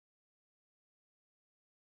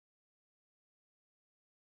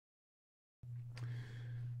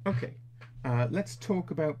Okay, let's talk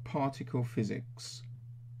about particle physics.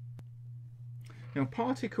 Now,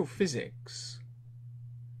 particle physics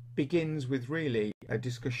begins with really a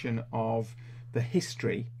discussion of the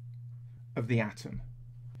history of the atom.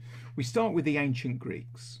 We start with the ancient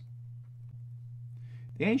Greeks.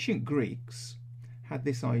 The ancient Greeks had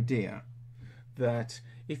this idea that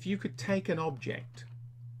if you could take an object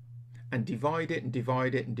and divide it and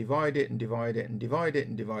divide it and divide it and divide it and divide it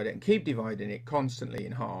and divide it and keep dividing it constantly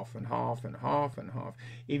in half and half and half and half,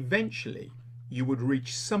 eventually you would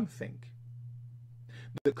reach something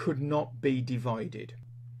that could not be divided.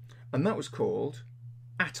 And that was called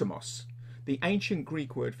atomos. The ancient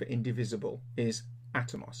Greek word for indivisible is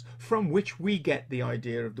atomos, from which we get the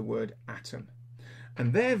idea of the word atom.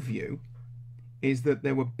 And their view is that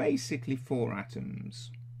there were basically four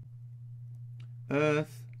atoms: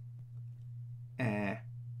 earth, air,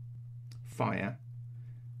 fire,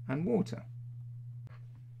 and water.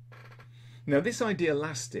 Now, this idea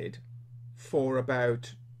lasted for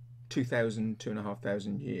about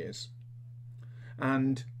 2,500 years.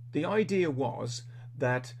 And the idea was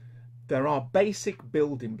that there are basic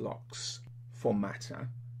building blocks for matter,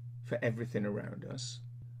 for everything around us.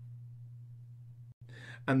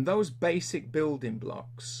 And those basic building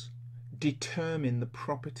blocks determine the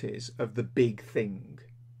properties of the big thing.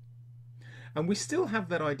 And we still have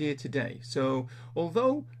that idea today. So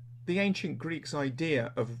although the ancient Greeks'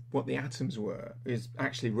 idea of what the atoms were is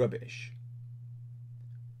actually rubbish,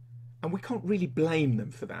 and we can't really blame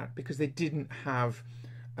them for that because they didn't have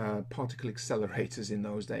particle accelerators in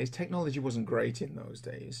those days. Technology wasn't great in those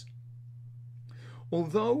days.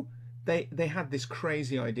 Although they had this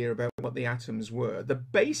crazy idea about what the atoms were, the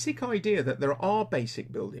basic idea that there are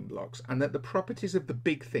basic building blocks and that the properties of the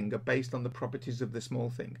big thing are based on the properties of the small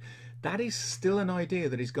thing, that is still an idea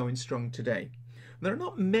that is going strong today. There are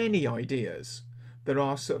not many ideas that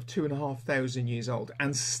are sort of 2,500 years old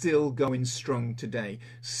and still going strong today,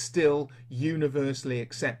 still universally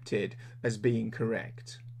accepted as being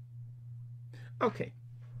correct. Okay,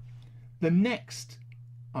 the next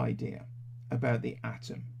idea about the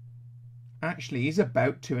atom actually is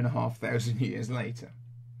about 2,500 years later,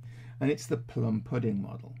 and it's the plum pudding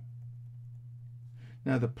model.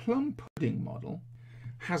 Now, the plum pudding model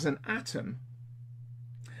has an atom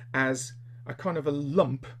as a kind of a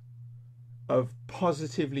lump of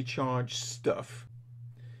positively charged stuff.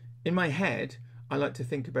 In my head, I like to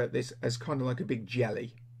think about this as kind of like a big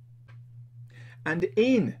jelly. And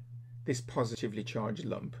in this positively charged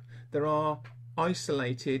lump, there are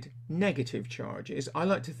isolated negative charges. I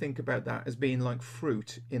like to think about that as being like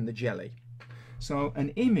fruit in the jelly. So an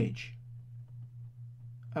image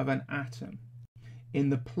of an atom in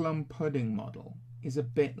the plum pudding model is a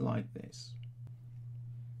bit like this.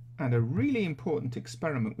 And a really important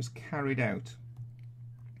experiment was carried out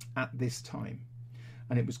at this time,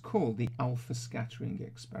 and it was called the alpha scattering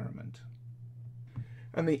experiment.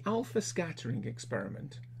 And the alpha scattering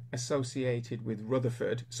experiment associated with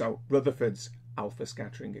Rutherford, so Rutherford's alpha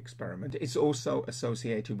scattering experiment, it's also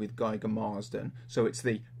associated with Geiger-Marsden, so it's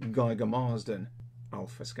the Geiger-Marsden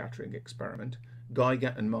alpha scattering experiment.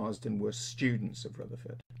 Geiger and Marsden were students of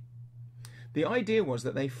Rutherford. The idea was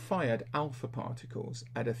that they fired alpha particles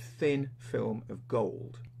at a thin film of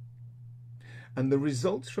gold. And the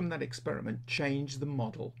results from that experiment changed the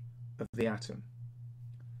model of the atom.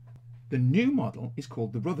 The new model is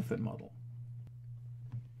called the Rutherford model.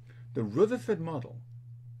 The Rutherford model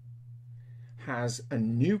has a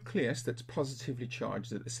nucleus that's positively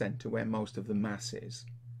charged at the centre where most of the mass is,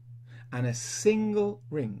 and a single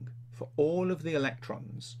ring for all of the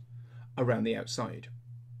electrons around the outside.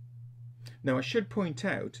 Now, I should point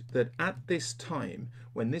out that at this time,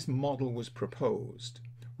 when this model was proposed,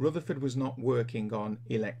 Rutherford was not working on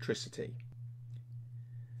electricity.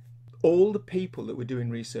 All the people that were doing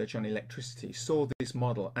research on electricity saw this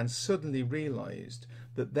model and suddenly realised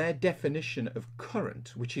that their definition of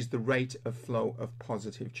current, which is the rate of flow of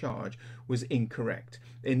positive charge, was incorrect.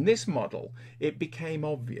 In this model, it became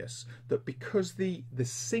obvious that because the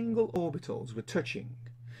single orbitals were touching,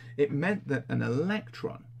 it meant that an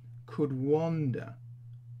electron could wander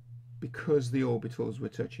because the orbitals were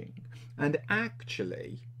touching. And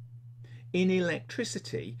actually, in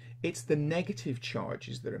electricity, it's the negative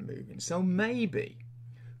charges that are moving. So maybe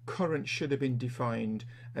current should have been defined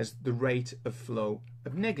as the rate of flow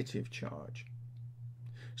of negative charge.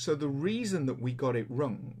 So the reason that we got it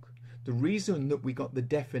wrong, the reason that we got the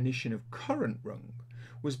definition of current wrong,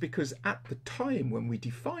 was because at the time when we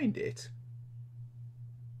defined it,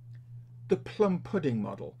 the plum pudding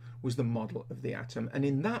model was the model of the atom, and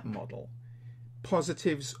in that model,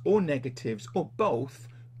 positives or negatives or both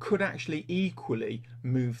could actually equally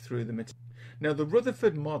move through the material. Now, the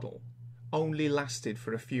Rutherford model only lasted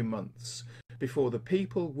for a few months before the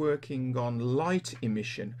people working on light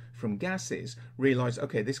emission from gases realized,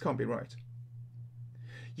 okay, this can't be right.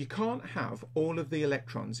 You can't have all of the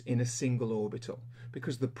electrons in a single orbital,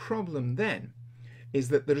 because the problem then is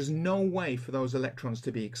that there is no way for those electrons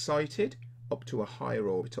to be excited up to a higher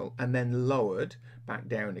orbital and then lowered back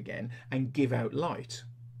down again and give out light.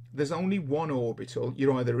 There's only one orbital.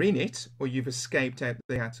 You're either in it or you've escaped out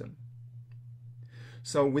the atom.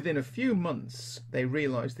 So within a few months, they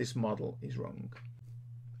realized this model is wrong.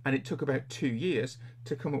 And it took about 2 years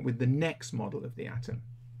to come up with the next model of the atom.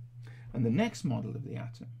 And the next model of the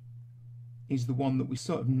atom is the one that we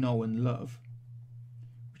sort of know and love,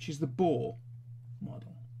 which is the Bohr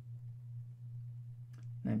model,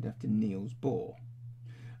 named after Niels Bohr.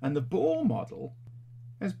 And the Bohr model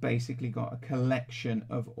has basically got a collection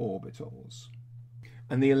of orbitals,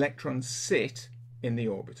 and the electrons sit in the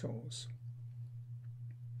orbitals.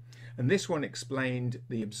 And this one explained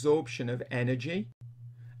the absorption of energy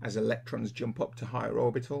as electrons jump up to higher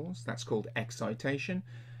orbitals. That's called excitation.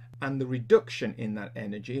 And the reduction in that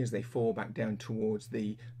energy as they fall back down towards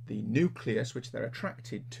the nucleus, which they're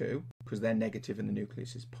attracted to, because they're negative and the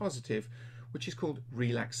nucleus is positive, which is called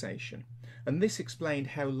relaxation. And this explained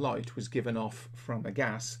how light was given off from a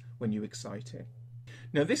gas when you excite it.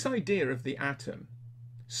 Now, this idea of the atom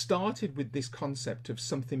started with this concept of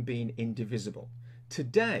something being indivisible.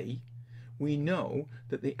 Today, we know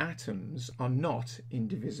that the atoms are not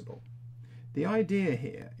indivisible. The idea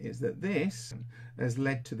here is that this has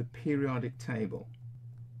led to the periodic table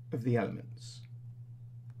of the elements.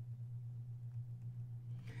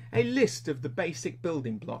 A list of the basic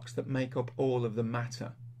building blocks that make up all of the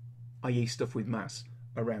matter, i.e. stuff with mass,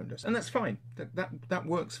 around us. And that's fine. That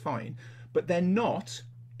works fine. But they're not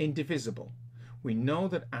indivisible. We know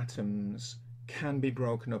that atoms can be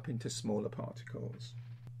broken up into smaller particles,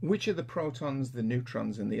 which are the protons, the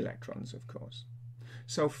neutrons, and the electrons, of course.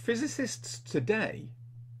 So physicists today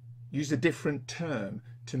use a different term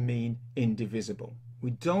to mean indivisible.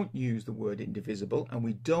 We don't use the word indivisible, and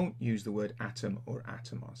we don't use the word atom or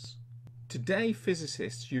atomos. Today,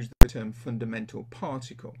 physicists use the term fundamental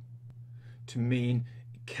particle to mean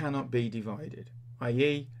it cannot be divided,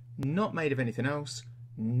 i.e. not made of anything else,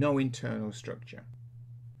 no internal structure.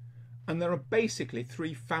 And there are basically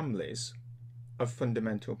 3 families of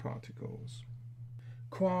fundamental particles: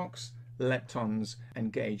 quarks, leptons,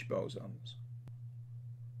 and gauge bosons.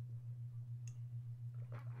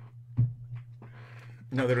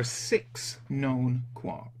 Now, there are 6 known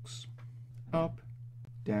quarks: up,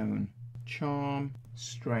 down, charm,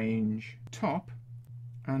 strange, top,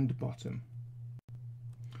 and bottom.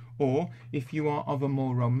 Or, if you are of a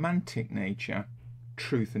more romantic nature,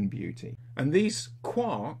 truth and beauty. And these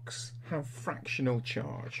quarks have fractional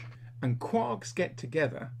charge, and quarks get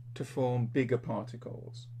together to form bigger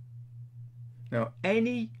particles. Now,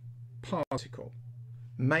 any particle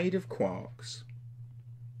made of quarks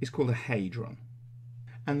is called a hadron.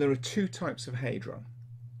 And there are 2 types of hadron.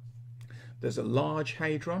 There's a large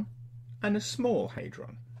hadron and a small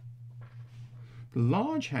hadron. The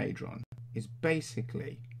large hadron is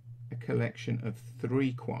basically a collection of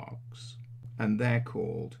 3 quarks, and they're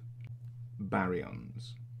called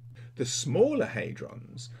baryons. The smaller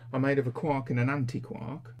hadrons are made of a quark and an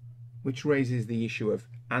antiquark, which raises the issue of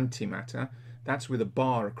antimatter. That's with a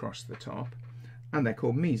bar across the top, and they're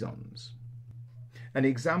called mesons. An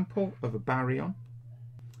example of a baryon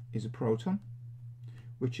is a proton,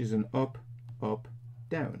 which is an up, up,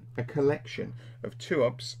 down, a collection of 2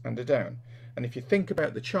 ups and a down. And if you think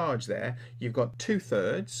about the charge there, you've got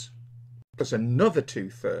 2/3 plus another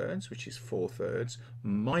 2/3, which is 4/3,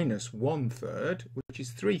 minus 1/3, which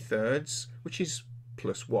is 3/3, which is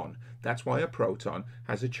plus 1. That's why a proton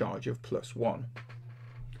has a charge of plus 1.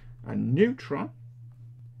 A neutron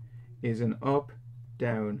is an up,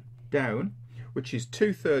 down, down, which is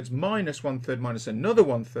 2/3 minus 1/3 minus another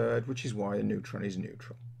 1/3, which is why a neutron is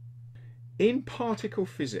neutral. In particle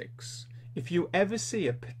physics, if you ever see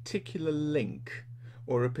a particular link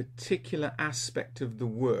or a particular aspect of the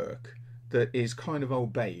work that is kind of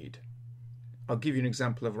obeyed, I'll give you an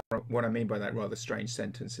example of what I mean by that rather strange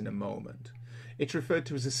sentence in a moment. It's referred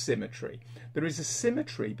to as a symmetry. There is a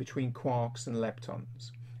symmetry between quarks and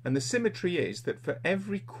leptons. And the symmetry is that for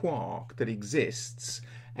every quark that exists,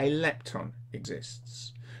 a lepton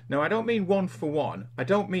exists. Now, I don't mean 1 for 1. I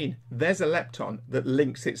don't mean there's a lepton that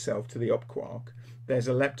links itself to the up quark. There's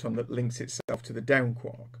a lepton that links itself to the down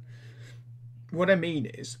quark. What I mean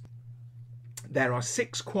is there are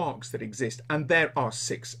 6 quarks that exist, and there are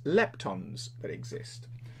 6 leptons that exist.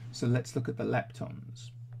 So let's look at the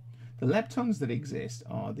leptons. The leptons that exist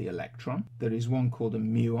are the electron, there is one called a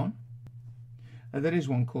muon, and there is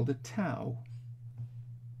one called a tau.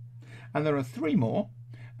 And there are three more,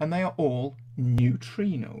 and they are all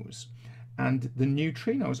neutrinos. And the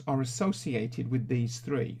neutrinos are associated with these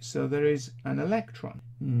three. So there is an electron,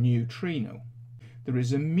 neutrino. There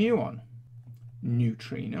is a muon,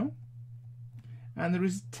 neutrino. And there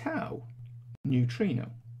is tau, neutrino.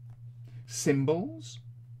 Symbols,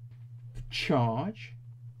 charge.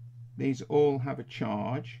 These all have a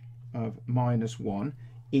charge of -1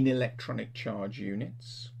 in electronic charge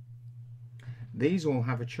units. These all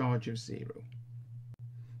have a charge of 0.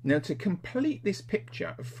 Now, to complete this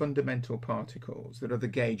picture of fundamental particles that are the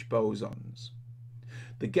gauge bosons,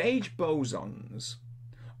 the gauge bosons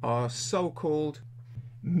are so-called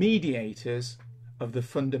mediators of the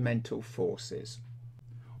fundamental forces.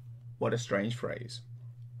 What a strange phrase.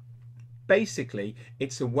 Basically,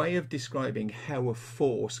 it's a way of describing how a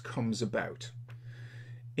force comes about.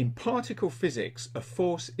 In particle physics, a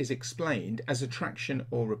force is explained as attraction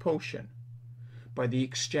or repulsion by the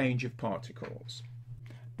exchange of particles.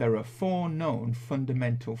 There are four known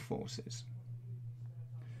fundamental forces: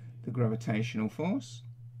 the gravitational force,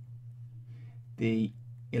 the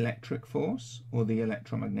electric force or the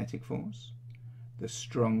electromagnetic force, the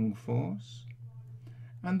strong force,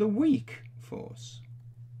 and the weak force.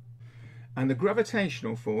 And the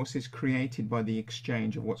gravitational force is created by the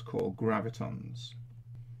exchange of what's called gravitons,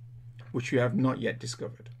 which we have not yet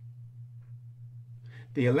discovered.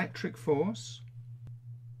 The electric force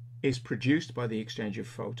is produced by the exchange of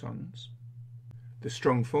photons, the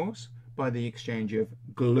strong force by the exchange of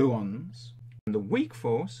gluons, and the weak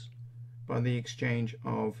force by the exchange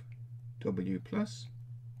of W plus,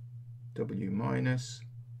 W minus,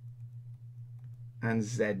 and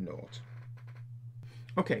Z naught.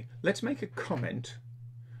 Okay, let's make a comment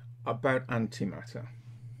about antimatter.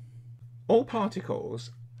 All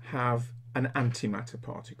particles have an antimatter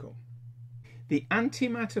particle. The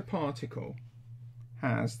antimatter particle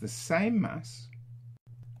has the same mass,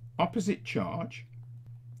 opposite charge.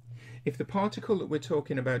 If the particle that we're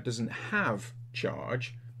talking about doesn't have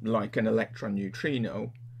charge, like an electron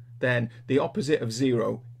neutrino, then the opposite of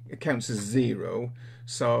 0 counts as 0.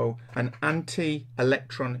 So an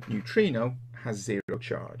anti-electron neutrino has 0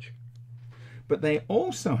 charge. But they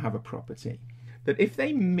also have a property that if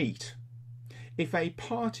they meet, if a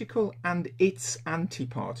particle and its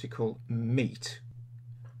antiparticle meet,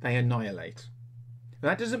 they annihilate.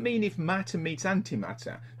 That doesn't mean if matter meets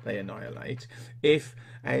antimatter, they annihilate. If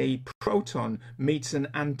a proton meets an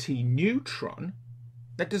anti-neutron,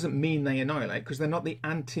 that doesn't mean they annihilate, because they're not the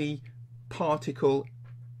anti-particle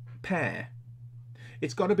pair.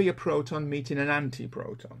 It's got to be a proton meeting an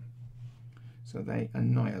antiproton. So they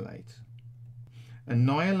annihilate.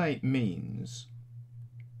 Annihilate means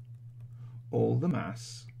all the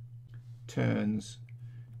mass turns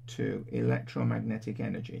to electromagnetic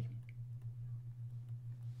energy.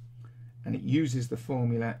 And it uses the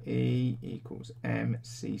formula E equals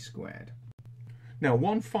mc squared. Now,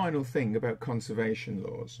 one final thing about conservation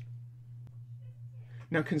laws.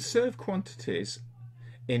 Now, conserved quantities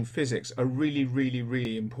in physics are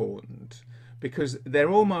really important, because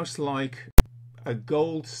they're almost like a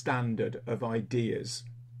gold standard of ideas.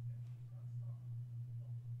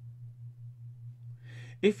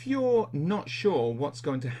 If you're not sure what's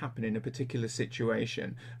going to happen in a particular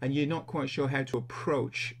situation and you're not quite sure how to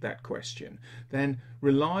approach that question, then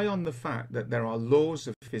rely on the fact that there are laws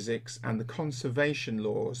of physics, and the conservation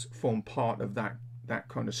laws form part of that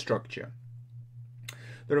kind of structure.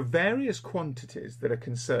 There are various quantities that are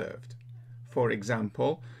conserved. For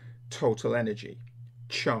example, total energy,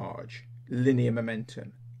 charge, linear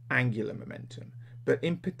momentum, angular momentum. But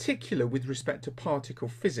in particular, with respect to particle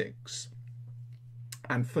physics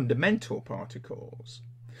and fundamental particles,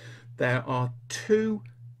 there are two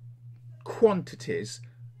quantities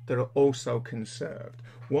that are also conserved.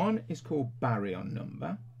 One is called baryon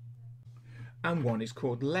number and one is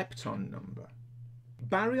called lepton number.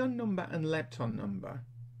 Baryon number and lepton number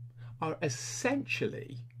are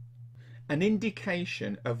essentially an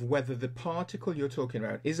indication of whether the particle you're talking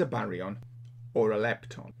about is a baryon or a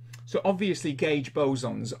lepton. So obviously gauge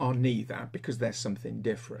bosons are neither, because they're something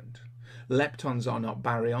different. Leptons are not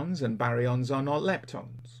baryons and baryons are not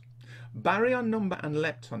leptons. Baryon number and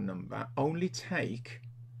lepton number only take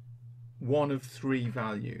one of three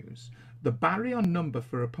values. The baryon number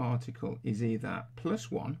for a particle is either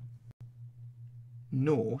 +1,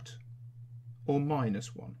 0, or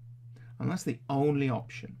 -1. And that's the only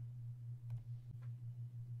option.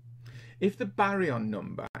 If the baryon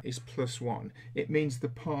number is +1, it means the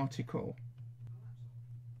particle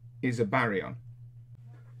is a baryon.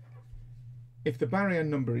 If the baryon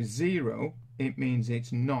number is 0, it means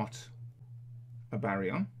it's not a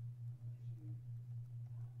baryon.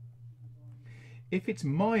 If it's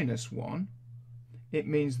 -1, it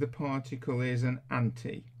means the particle is an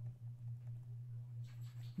anti-baryon.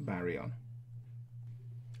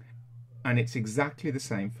 And it's exactly the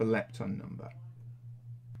same for lepton number.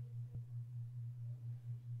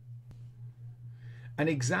 An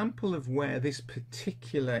example of where this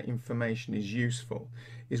particular information is useful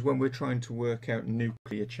is when we're trying to work out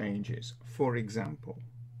nuclear changes. For example,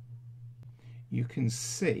 you can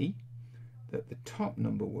see that the top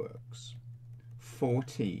number works.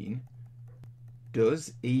 14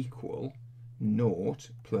 does equal 0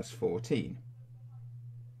 plus 14.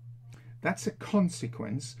 That's a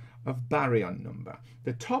consequence of baryon number.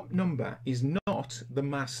 The top number is not the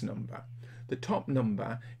mass number. The top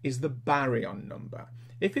number is the baryon number.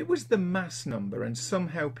 If it was the mass number and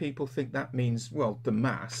somehow people think that means, well, the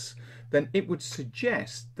mass, then it would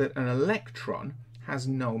suggest that an electron has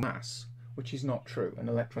no mass, which is not true. An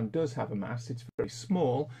electron does have a mass. It's very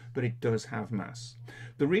small, but it does have mass.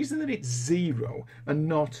 The reason that it's 0 and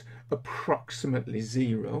not approximately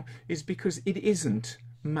 0 is because it isn't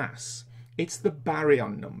mass. It's the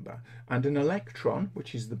baryon number, and an electron,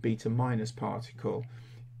 which is the beta minus particle,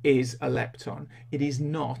 is a lepton. It is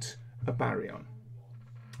not a baryon.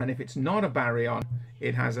 And if it's not a baryon,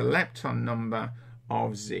 it has a lepton number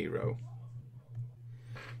of 0.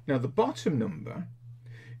 Now the bottom number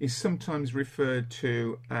is sometimes referred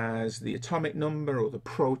to as the atomic number or the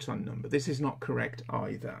proton number. This is not correct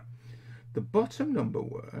either. The bottom number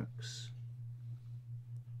works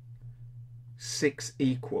 6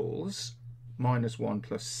 equals -1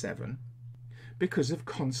 plus 7 because of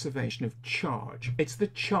conservation of charge. It's the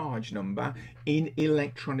charge number in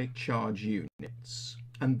electronic charge units,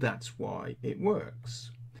 and that's why it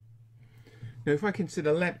works. Now if I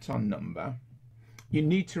consider lepton number, you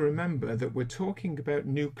need to remember that we're talking about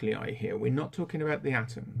nuclei here. We're not talking about the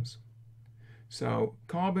atoms. So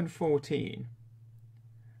carbon 14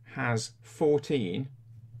 has 14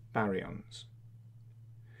 baryons.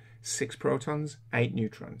 6 protons, 8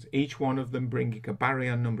 neutrons, each one of them bringing a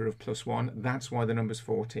baryon number of +1. That's why the number's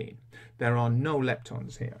 14. There are no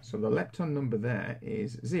leptons here, so the lepton number there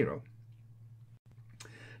is 0.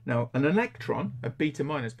 Now, an electron, a beta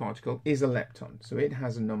minus particle, is a lepton, so it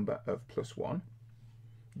has a number of +1.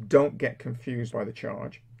 Don't get confused by the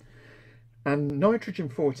charge. And nitrogen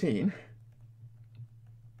 14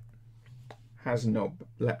 has no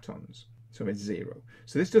leptons, so it's 0.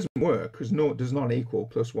 So this doesn't work because 0 does not equal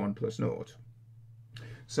 +1 plus 0.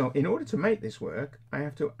 So in order to make this work, I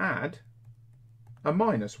have to add a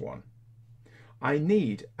 -1. I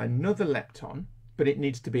need another lepton, but it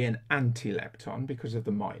needs to be an anti-lepton because of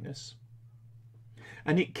the minus.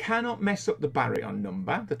 And it cannot mess up the baryon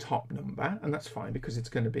number, the top number, and that's fine because it's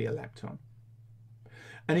going to be a lepton.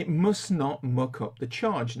 And it must not muck up the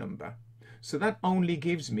charge number. So that only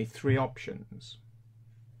gives me 3 options.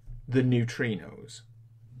 The neutrinos.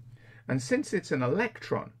 And since it's an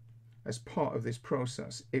electron as part of this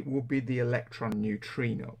process, it will be the electron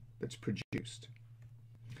neutrino that's produced.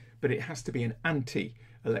 But it has to be an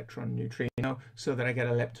anti-electron neutrino so that I get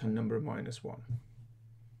a lepton number of -1.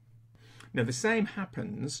 Now the same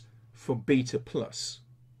happens for beta plus.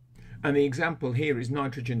 And the example here is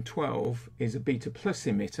nitrogen 12 is a beta plus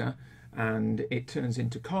emitter, and it turns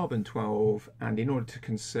into carbon 12, and in order to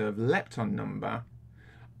conserve lepton number,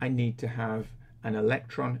 I need to have an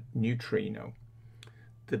electron neutrino.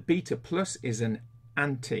 The beta plus is an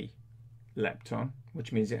anti-lepton,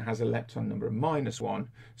 which means it has a lepton number of -1,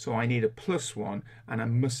 so I need a +1, and I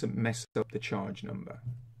mustn't mess up the charge number.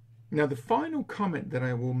 Now the final comment that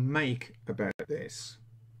I will make about this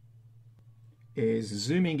is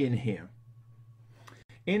zooming in here.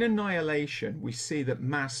 In annihilation, we see that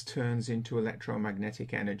mass turns into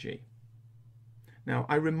electromagnetic energy. Now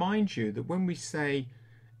I remind you that when we say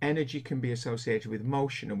energy can be associated with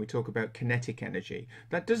motion and we talk about kinetic energy,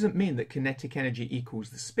 that doesn't mean that kinetic energy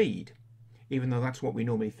equals the speed, even though that's what we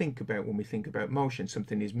normally think about when we think about motion.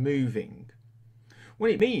 Something is moving. What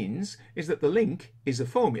it means is that the link is a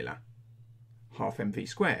formula, half mv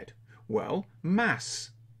squared. Well,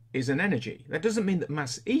 mass is an energy. That doesn't mean that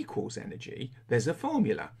mass equals energy. There's a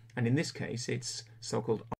formula, and in this case it's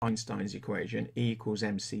so-called Einstein's equation, E equals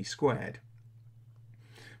mc squared.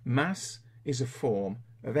 Mass is a form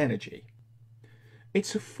of energy.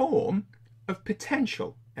 It's a form of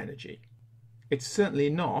potential energy. It's certainly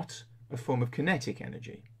not a form of kinetic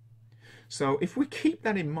energy. So if we keep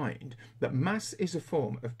that in mind, that mass is a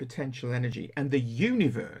form of potential energy and the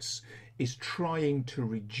universe is trying to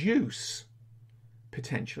reduce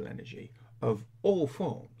potential energy of all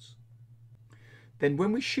forms, then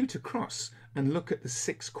when we shoot across and look at the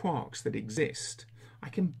 6 quarks that exist, I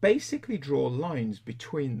can basically draw lines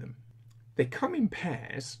between them. They come in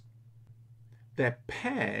pairs. They're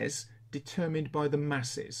pairs determined by the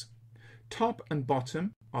masses. Top and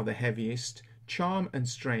bottom are the heaviest, charm and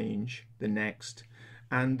strange the next,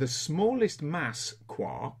 and the smallest mass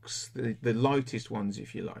quarks, the lightest ones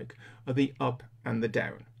if you like, are the up and the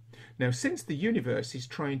down. Now, since the universe is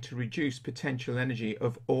trying to reduce potential energy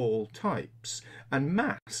of all types, and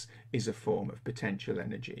mass is a form of potential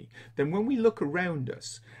energy, then when we look around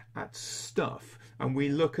us at stuff and we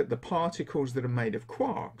look at the particles that are made of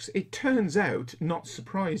quarks, it turns out, not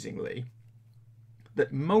surprisingly,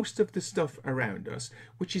 that most of the stuff around us,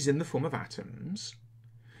 which is in the form of atoms,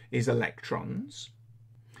 is electrons,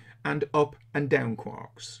 and up and down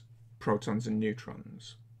quarks, protons and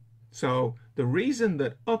neutrons. So the reason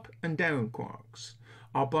that up and down quarks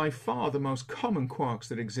are by far the most common quarks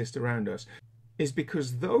that exist around us is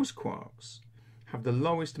because those quarks have the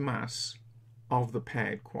lowest mass of the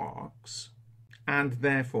paired quarks and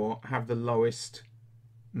therefore have the lowest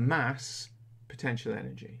mass potential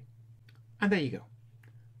energy. And there you go.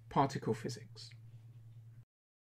 Particle physics.